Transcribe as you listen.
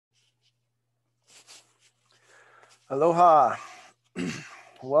Aloha.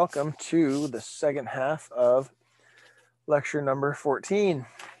 Welcome to the second half of lecture number 14.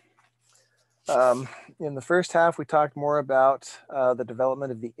 In the first half, we talked more about the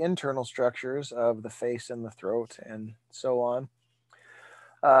development of the internal structures of the face and the throat and so on.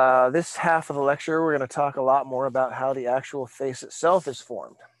 This half of the lecture, we're going to talk a lot more about how the actual face itself is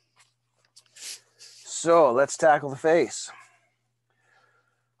formed. So let's tackle the face.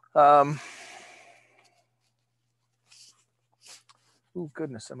 Oh,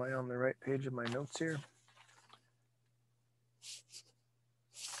 goodness, am I on the right page of my notes here?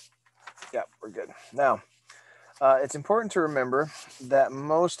 Yeah, we're good. Now, it's important to remember that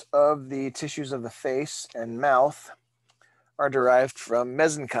most of the tissues of the face and mouth are derived from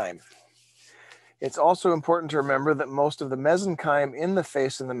mesenchyme. It's also important to remember that most of the mesenchyme in the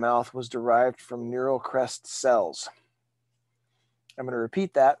face and the mouth was derived from neural crest cells. I'm going to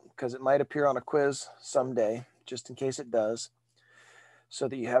repeat that because it might appear on a quiz someday, just in case it does, so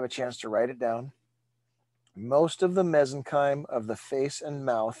that you have a chance to write it down. Most of the mesenchyme of the face and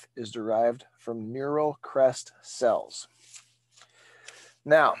mouth is derived from neural crest cells.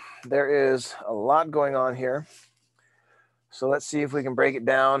 Now, there is a lot going on here. So let's see if we can break it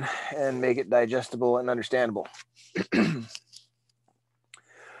down and make it digestible and understandable. So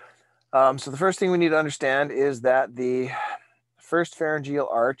the first thing we need to understand is that the first pharyngeal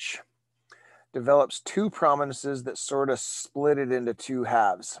arch develops two prominences that sort of split it into two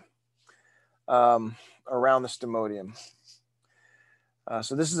halves around the stomodium.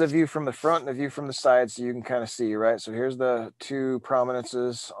 So this is a view from the front and a view from the side, so you can kind of see, right? So here's the two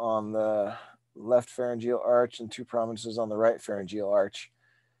prominences on the left pharyngeal arch and two prominences on the right pharyngeal arch,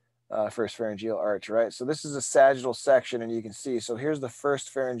 first pharyngeal arch, right? So this is a sagittal section, and you can see, so here's the first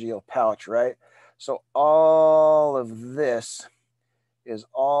pharyngeal pouch, right? So all of this is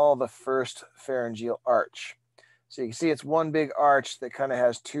all the first pharyngeal arch. So you can see it's one big arch that kind of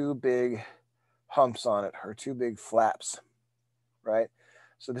has two big humps on it, or two big flaps, right?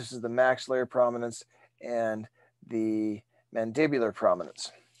 So this is the maxillary prominence and the mandibular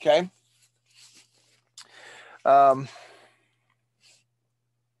prominence, okay? And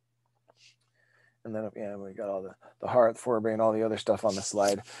then, yeah, we got all the heart, forebrain, all the other stuff on the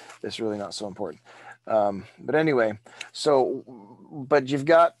slide. That's really not so important. But anyway, so, but you've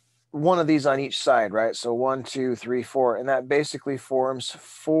got one of these on each side, right? So 1, 2, 3, 4, and that basically forms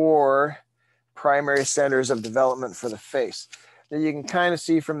 4 primary centers of development for the face. Now you can kind of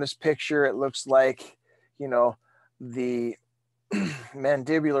see from this picture, it looks like, you know, the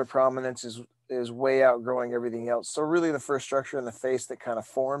mandibular prominence is way outgrowing everything else. So really the first structure in the face that kind of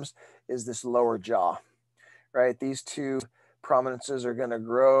forms is this lower jaw, right? These two prominences are going to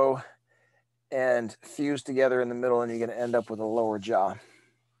grow and fuse together in the middle, and you're going to end up with a lower jaw.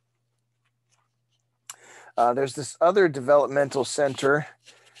 There's this other developmental center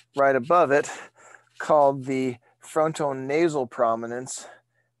right above it called the frontonasal prominence,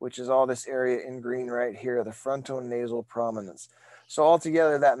 which is all this area in green right here, the frontonasal prominence. So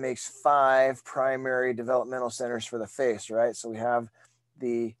altogether, that makes 5 primary developmental centers for the face, right? So we have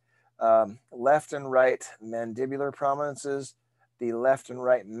the left and right mandibular prominences, the left and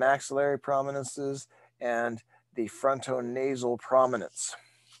right maxillary prominences, and the frontonasal prominence.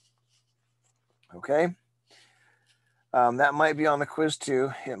 Okay? That might be on the quiz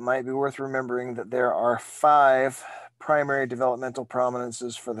too. It might be worth remembering that there are 5 primary developmental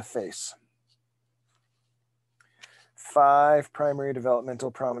prominences for the face. 5 primary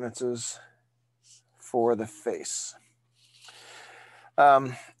developmental prominences for the face.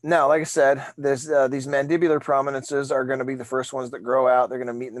 Now, like I said, these mandibular prominences are going to be the first ones that grow out. They're going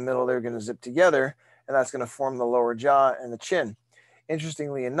to meet in the middle. They're going to zip together, and that's going to form the lower jaw and the chin.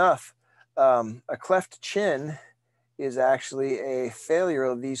 Interestingly enough, a cleft chin is actually a failure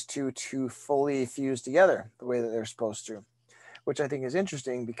of these two to fully fuse together the way that they're supposed to, which I think is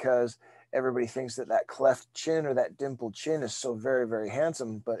interesting because everybody thinks that that cleft chin or that dimpled chin is so very, very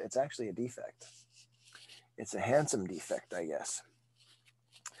handsome, but it's actually a defect. It's a handsome defect, I guess.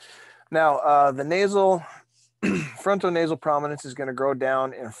 Now, the nasal, frontonasal prominence is going to grow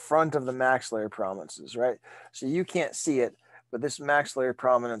down in front of the maxillary prominences, right? So you can't see it, but this maxillary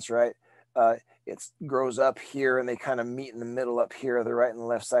prominence, right, it grows up here and they kind of meet in the middle up here. The right and the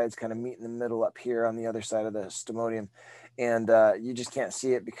left sides kind of meet in the middle up here on the other side of the stomodium. And you just can't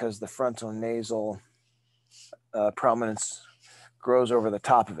see it because the frontonasal prominence grows over the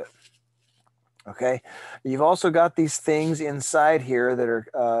top of it. Okay, you've also got these things inside here that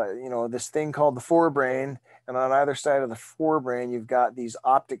are, you know, this thing called the forebrain, and on either side of the forebrain, you've got these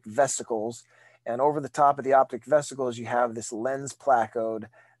optic vesicles, and over the top of the optic vesicles, you have this lens placode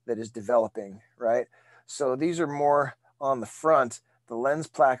that is developing, right? So these are more on the front. The lens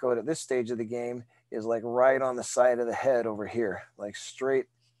placoid at this stage of the game is like right on the side of the head over here, like straight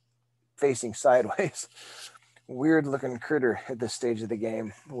facing sideways. Weird looking critter at this stage of the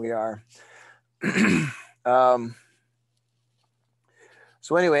game. We are.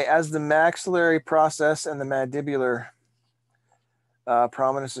 So anyway, as the maxillary process and the mandibular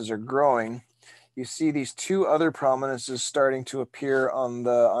prominences are growing, you see these two other prominences starting to appear on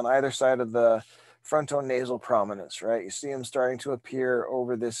either side of the frontonasal prominence, right? You see them starting to appear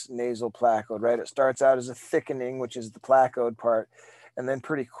over this nasal placoid, right? It starts out as a thickening, which is the placoid part, and then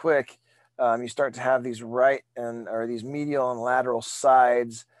pretty quick, you start to have these these medial and lateral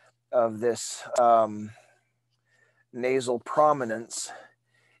sides of this nasal prominence,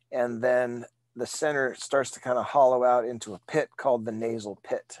 and then the center starts to kind of hollow out into a pit called the nasal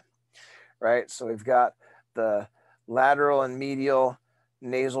pit, right? So we've got the lateral and medial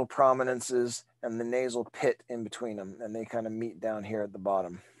nasal prominences and the nasal pit in between them, and they kind of meet down here at the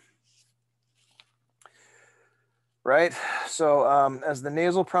bottom. Right? So as the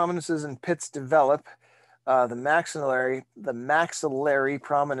nasal prominences and pits develop, the maxillary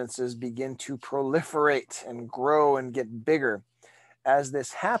prominences begin to proliferate and grow and get bigger. As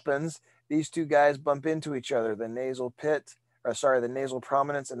this happens, these two guys bump into each other. The nasal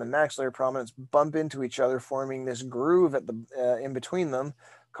prominence and the maxillary prominence bump into each other, forming this groove at in between them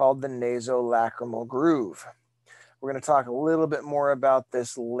called the nasolacrimal groove. We're going to talk a little bit more about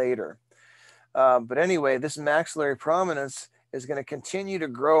this later. But anyway, this maxillary prominence is going to continue to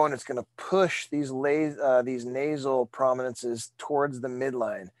grow, and it's going to push these nasal prominences towards the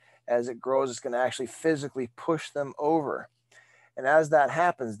midline. As it grows, it's going to actually physically push them over. And as that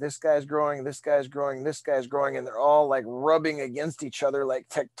happens, this guy's growing, this guy's growing, this guy's growing, and they're all like rubbing against each other like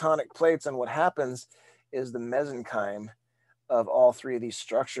tectonic plates. And what happens is the mesenchyme of all three of these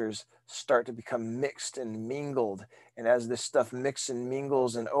structures start to become mixed and mingled. And as this stuff mixes and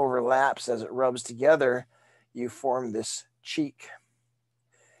mingles and overlaps as it rubs together, you form this cheek,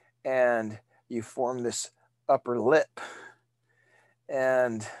 and you form this upper lip,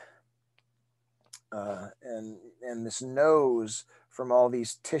 and this nose from all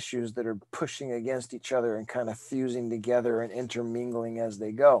these tissues that are pushing against each other and kind of fusing together and intermingling as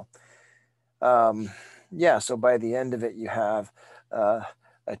they go. So by the end of it, you have a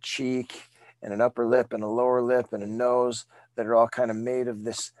cheek and an upper lip and a lower lip and a nose that are all kind of made of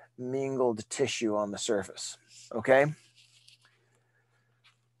this mingled tissue on the surface. Okay.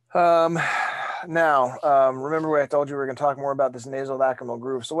 Now, remember what I told you, we're going to talk more about this nasolacrimal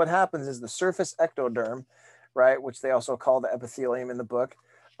groove. So what happens is the surface ectoderm, right, which they also call the epithelium in the book,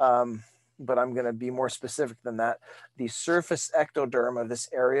 but I'm going to be more specific than that. The surface ectoderm of this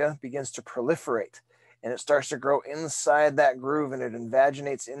area begins to proliferate, and it starts to grow inside that groove, and it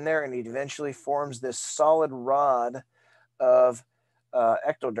invaginates in there, and it eventually forms this solid rod of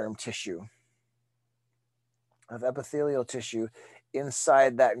ectoderm tissue, of epithelial tissue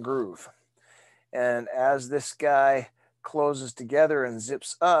inside that groove. And as this guy closes together and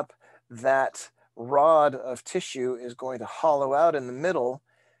zips up, that rod of tissue is going to hollow out in the middle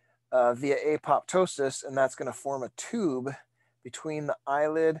via apoptosis, and that's going to form a tube between the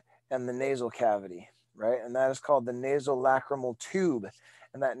eyelid and the nasal cavity, right? And that is called the nasolacrimal tube.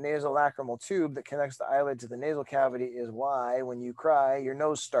 And that nasolacrimal tube that connects the eyelid to the nasal cavity is why when you cry, your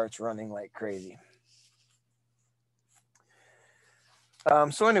nose starts running like crazy.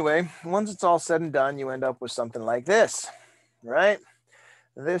 So anyway, once it's all said and done, you end up with something like this, right?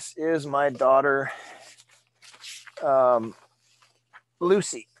 This is my daughter,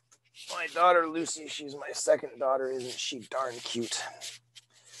 Lucy. My daughter, Lucy, she's my second daughter. Isn't she darn cute?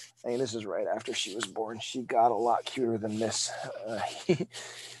 I mean, this is right after she was born. She got a lot cuter than this.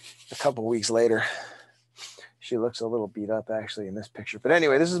 A couple weeks later, she looks a little beat up actually in this picture. But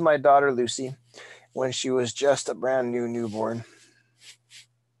anyway, this is my daughter, Lucy, when she was just a brand new newborn.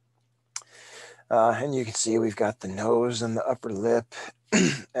 And you can see we've got the nose and the upper lip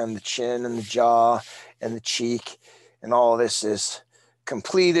and the chin and the jaw and the cheek. And all this is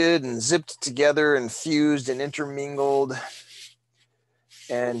completed and zipped together and fused and intermingled.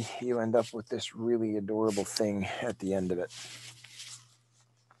 And you end up with this really adorable thing at the end of it.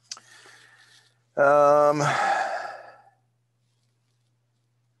 And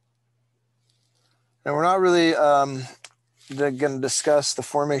we're not really going to discuss the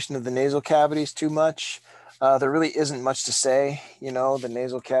formation of the nasal cavities too much. There really isn't much to say. You know, the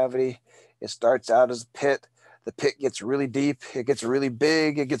nasal cavity, it starts out as a pit. The pit gets really deep. It gets really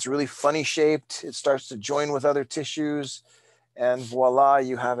big. It gets really funny shaped. It starts to join with other tissues. And voila,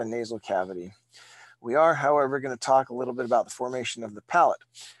 you have a nasal cavity. We are, however, going to talk a little bit about the formation of the palate.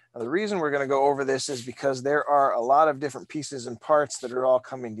 Now, the reason we're going to go over this is because there are a lot of different pieces and parts that are all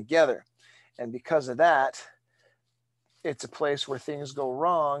coming together. And because of that, it's a place where things go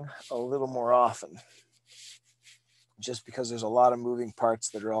wrong a little more often, just because there's a lot of moving parts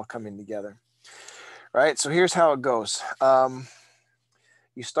that are all coming together. Right, so here's how it goes.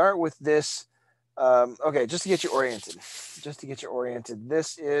 You start with this, okay, just to get you oriented.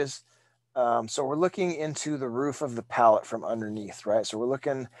 This is, so we're looking into the roof of the palate from underneath, right? So we're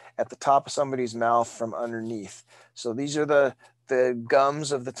looking at the top of somebody's mouth from underneath. So these are the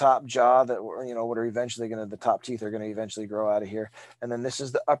gums of the top jaw that, you know, what are eventually going to, the top teeth are going to eventually grow out of here. And then this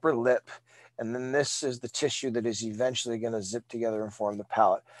is the upper lip. And then this is the tissue that is eventually going to zip together and form the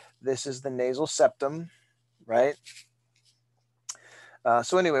palate. This is the nasal septum, right?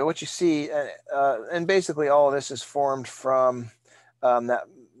 So anyway, what you see, and basically all of this is formed from that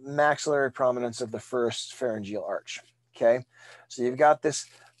maxillary prominence of the first pharyngeal arch, okay? So you've got this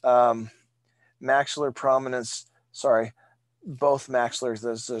maxillar prominence, sorry, both maxillars,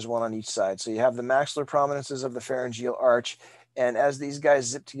 there's one on each side. So you have the maxillar prominences of the pharyngeal arch, and as these guys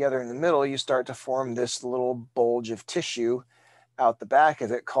zip together in the middle, you start to form this little bulge of tissue out the back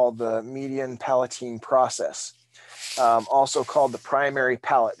of it called the median palatine process. Also called the primary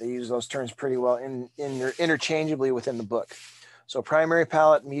palate. They use those terms pretty well interchangeably within the book. So primary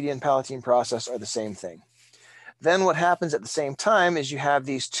palate, median palatine process are the same thing. Then what happens at the same time is you have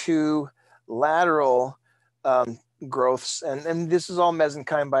these two lateral growths, and this is all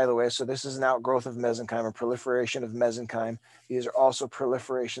mesenchyme, by the way. So this is an outgrowth of mesenchyme, a proliferation of mesenchyme. These are also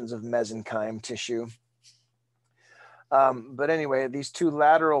proliferations of mesenchyme tissue. But anyway, these two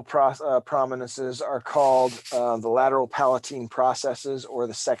lateral prominences are called the lateral palatine processes, or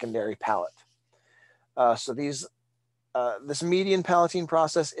the secondary palate. So these, this median palatine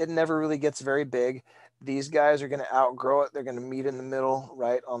process, it never really gets very big. These guys are going to outgrow it. They're going to meet in the middle,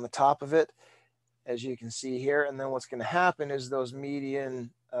 right on the top of it, as you can see here. And then what's going to happen is those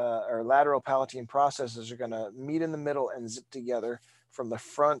median or lateral palatine processes are going to meet in the middle and zip together from the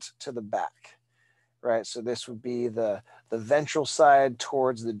front to the back. Right, so this would be the ventral side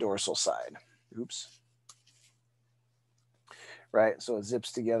towards the dorsal side. Oops. Right, so it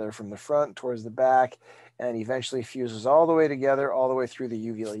zips together from the front towards the back and eventually fuses all the way together, all the way through the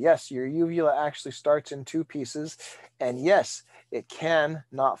uvula. Yes, your uvula actually starts in two pieces, and yes, it can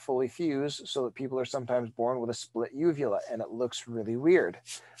not fully fuse, so that people are sometimes born with a split uvula, and it looks really weird.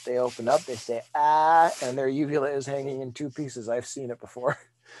 They open up, they say, ah, and their uvula is hanging in two pieces. I've seen it before.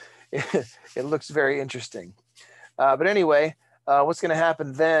 It looks very interesting. But anyway, what's going to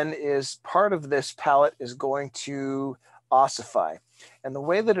happen then is part of this palate is going to ossify. And the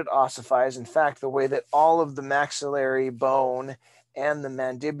way that it ossifies, in fact, the way that all of the maxillary bone and the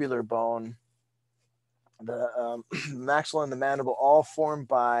mandibular bone, the maxilla and the mandible, all formed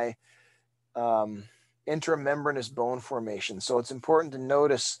by intramembranous bone formation. So it's important to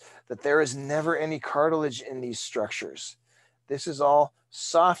notice that there is never any cartilage in these structures. This is all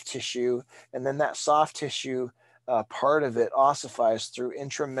soft tissue, and then that soft tissue, part of it ossifies through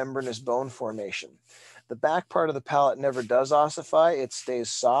intramembranous bone formation. The back part of the palate never does ossify. It stays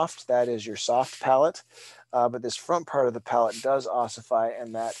soft. That is your soft palate. But this front part of the palate does ossify,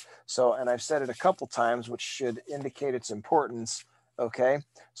 and I've said it a couple times, which should indicate its importance. Okay,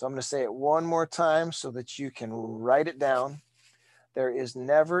 so I'm going to say it one more time so that you can write it down. There is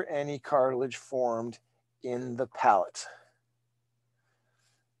never any cartilage formed in the palate.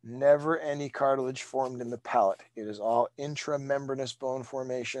 Never any cartilage formed in the palate. It is all intramembranous bone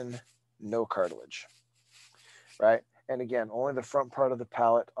formation, no cartilage, right? And again, only the front part of the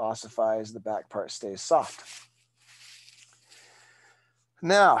palate ossifies, the back part stays soft.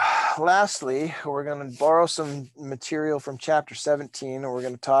 Now, lastly, we're going to borrow some material from chapter 17, and we're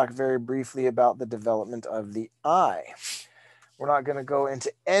going to talk very briefly about the development of the eye. We're not going to go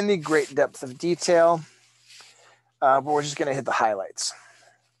into any great depth of detail, but we're just going to hit the highlights.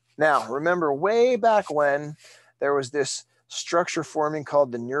 Now, remember way back when there was this structure forming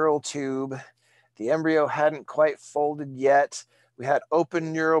called the neural tube. The embryo hadn't quite folded yet. We had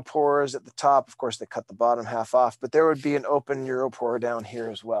open neuropores at the top. Of course, they cut the bottom half off, but there would be an open neuropore down here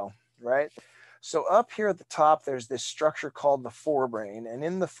as well, right? So up here at the top, there's this structure called the forebrain. And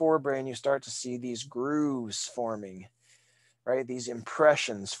in the forebrain, you start to see these grooves forming, right? These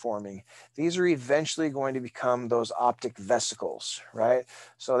impressions forming. These are eventually going to become those optic vesicles, right?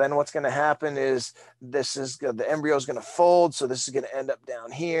 So then what's going to happen is the embryo is going to fold. So this is going to end up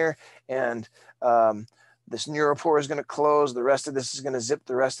down here, and this neuropore is going to close. The rest of this is going to zip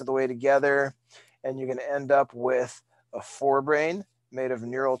the rest of the way together, and you're going to end up with a forebrain made of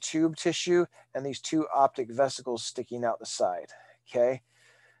neural tube tissue and these two optic vesicles sticking out the side, okay?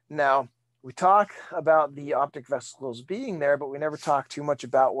 Now, we talk about the optic vesicles being there, but we never talk too much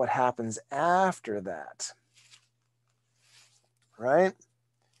about what happens after that, right?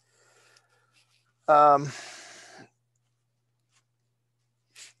 So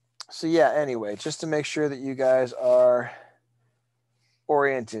yeah, anyway, just to make sure that you guys are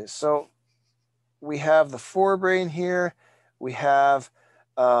oriented. So we have the forebrain here. We have,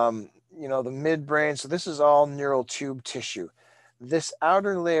 you know, the midbrain. So this is all neural tube tissue. This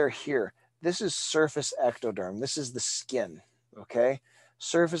outer layer here, this is surface ectoderm. This is the skin, okay?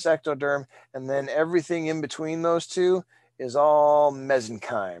 Surface ectoderm, and then everything in between those two is all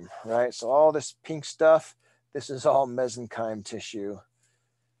mesenchyme, right? So all this pink stuff, this is all mesenchyme tissue,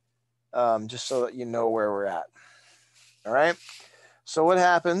 just so that you know where we're at, all right? So what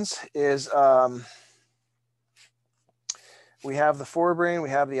happens is we have the forebrain,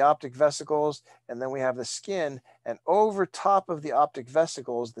 we have the optic vesicles, and then we have the skin. And over top of the optic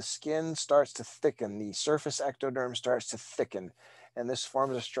vesicles, the skin starts to thicken. The surface ectoderm starts to thicken. And this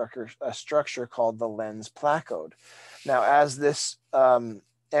forms a structure called the lens placode. Now, as this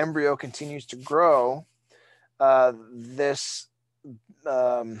embryo continues to grow, this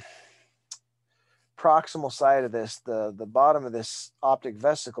proximal side of this, the bottom of this optic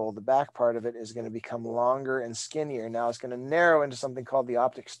vesicle, the back part of it is going to become longer and skinnier. Now it's going to narrow into something called the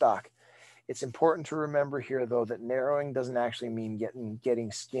optic stalk. It's important to remember here, though, that narrowing doesn't actually mean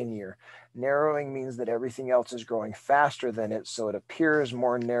getting skinnier. Narrowing means that everything else is growing faster than it, so it appears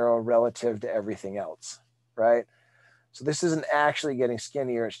more narrow relative to everything else, right? So this isn't actually getting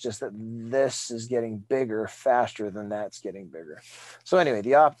skinnier. It's just that this is getting bigger faster than that's getting bigger. So anyway,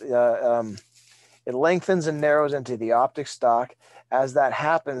 it lengthens and narrows into the optic stalk. As that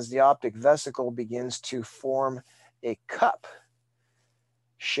happens, the optic vesicle begins to form a cup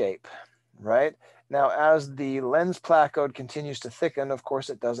shape, right? Now, as the lens placode continues to thicken, of course,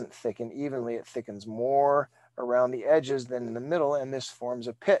 it doesn't thicken evenly. It thickens more around the edges than in the middle, and this forms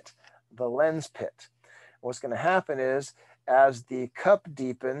a pit, the lens pit. What's going to happen is, as the cup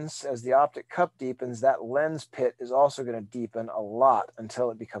deepens, as the optic cup deepens, that lens pit is also going to deepen a lot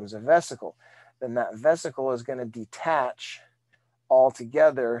until it becomes a vesicle. Then that vesicle is going to detach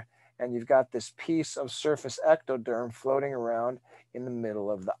altogether, and you've got this piece of surface ectoderm floating around in the middle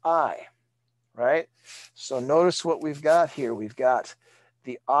of the eye, right? So notice what we've got here. We've got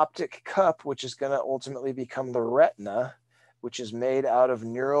the optic cup, which is going to ultimately become the retina, which is made out of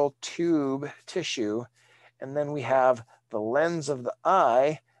neural tube tissue. And then we have the lens of the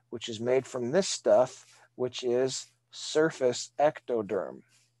eye, which is made from this stuff, which is surface ectoderm.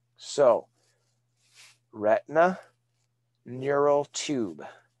 So retina, neural tube,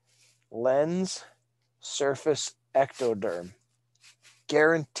 lens, surface ectoderm.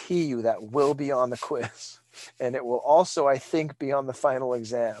 Guarantee you that will be on the quiz. And it will also, I think, be on the final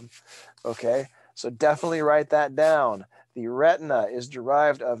exam. Okay, so definitely write that down. The retina is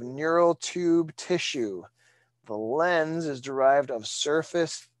derived of neural tube tissue. The lens is derived of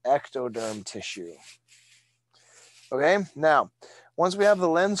surface ectoderm tissue. Okay, now, once we have the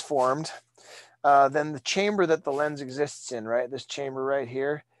lens formed, then the chamber that the lens exists in, right, this chamber right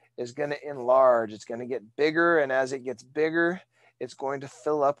here, is going to enlarge. It's going to get bigger, and as it gets bigger, it's going to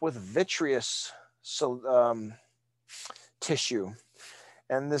fill up with vitreous tissue.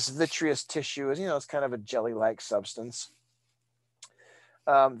 And this vitreous tissue is, it's kind of a jelly-like substance.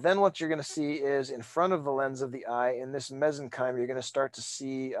 Then what you're going to see is in front of the lens of the eye, in this mesenchyme, you're going to start to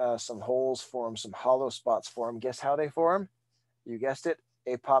see some holes form, some hollow spots form. Guess how they form? You guessed it,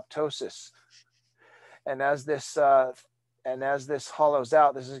 apoptosis. And as this hollows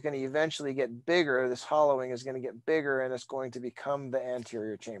out, this is going to eventually get bigger. This hollowing is going to get bigger, and it's going to become the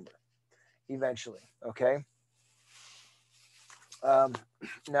anterior chamber eventually, okay?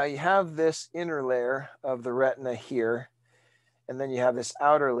 Now you have this inner layer of the retina here, and then you have this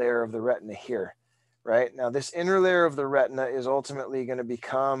outer layer of the retina here, right? Now this inner layer of the retina is ultimately going to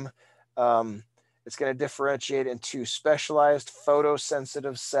become, it's going to differentiate into specialized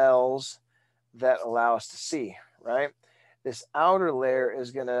photosensitive cells that allow us to see, right? This outer layer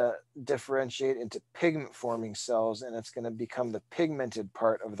is going to differentiate into pigment forming cells, and it's going to become the pigmented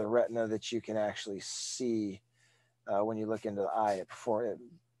part of the retina that you can actually see when you look into the eye. It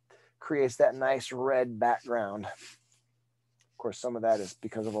creates that nice red background. Of course, some of that is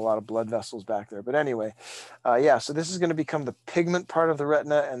because of a lot of blood vessels back there. But anyway, yeah, so this is going to become the pigment part of the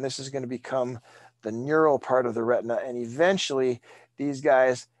retina, and this is going to become the neural part of the retina. And eventually, these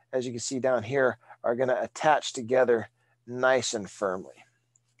guys, as you can see down here, are going to attach together nice and firmly,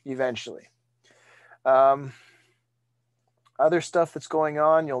 eventually. Other stuff that's going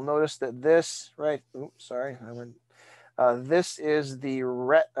on, you'll notice that this, right, oops, sorry, This is the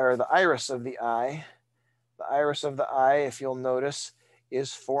iris of the eye. The iris of the eye, if you'll notice,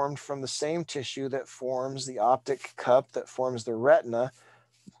 is formed from the same tissue that forms the optic cup, that forms the retina.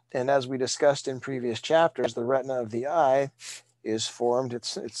 And as we discussed in previous chapters, the retina of the eye is formed.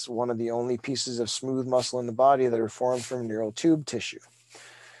 It's one of the only pieces of smooth muscle in the body that are formed from neural tube tissue,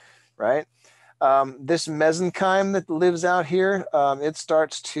 right? This mesenchyme that lives out here, it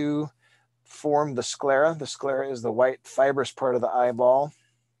starts to form the sclera. The sclera is the white fibrous part of the eyeball.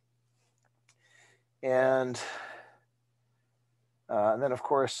 And then, of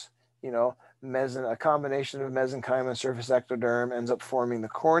course, you know, a combination of mesenchyme and surface ectoderm ends up forming the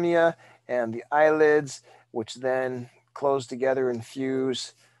cornea and the eyelids, which then close together and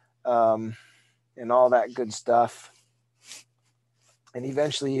fuse, and all that good stuff. And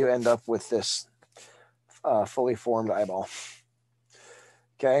eventually you end up with this fully formed eyeball.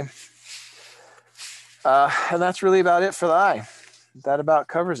 Okay. And that's really about it for the eye. That about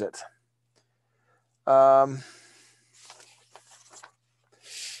covers it. Now,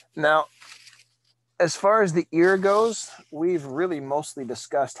 as far as the ear goes, we've really mostly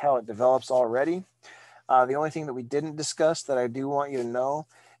discussed how it develops already. The only thing that we didn't discuss that I do want you to know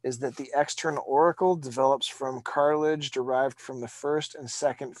is that the external auricle develops from cartilage derived from the first and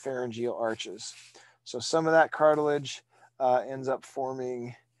second pharyngeal arches. So some of that cartilage ends up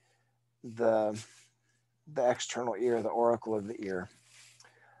forming the external ear, the auricle of the ear.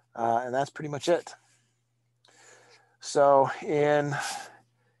 And that's pretty much it. So in,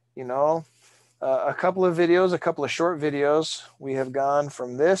 you know, a couple of videos, a couple of short videos, we have gone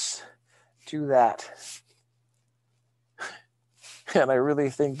from this to that. And I really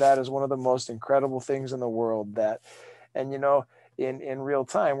think that is one of the most incredible things in the world. That, and you know, in real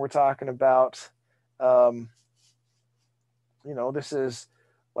time, we're talking about, you know, this is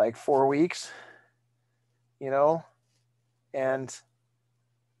like 4 weeks, you know, and,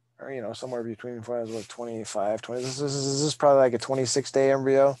 or, you know, somewhere between 25, 20, this is probably like a 26-day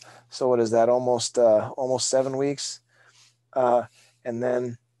embryo. So what is that? Almost 7 weeks. And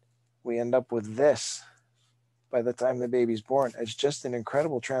then we end up with this by the time the baby's born. It's just an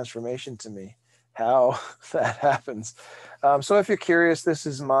incredible transformation to me, how that happens. So if you're curious, this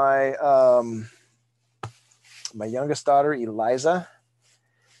is my my youngest daughter, Eliza.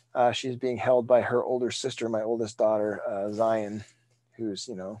 She's being held by her older sister, my oldest daughter, Zion, who's,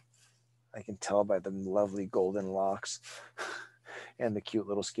 you know, I can tell by the lovely golden locks and the cute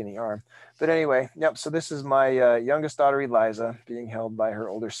little skinny arm. But anyway, yep, so this is my youngest daughter, Eliza, being held by her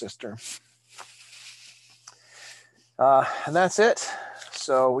older sister. And that's it.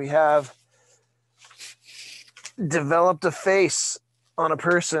 So we have developed a face on a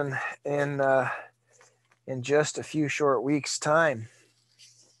person in just a few short weeks' time.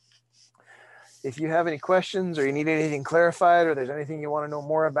 If you have any questions or you need anything clarified or there's anything you want to know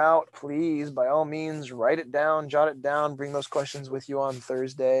more about, please, by all means, write it down, jot it down, bring those questions with you on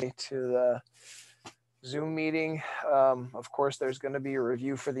Thursday to the Zoom meeting. Of course, there's going to be a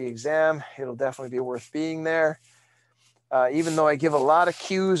review for the exam. It'll definitely be worth being there. Even though I give a lot of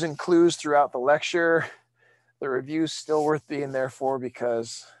cues and clues throughout the lecture, the review's still worth being there for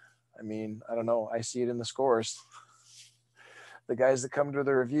because, I mean, I don't know, I see it in the scores. The guys that come to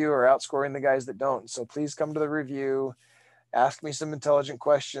the review are outscoring the guys that don't. So please come to the review, ask me some intelligent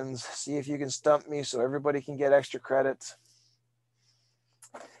questions, see if you can stump me so everybody can get extra credit.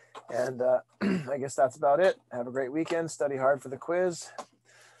 And I guess that's about it. Have a great weekend. Study hard for the quiz.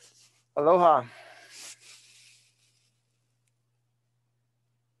 Aloha.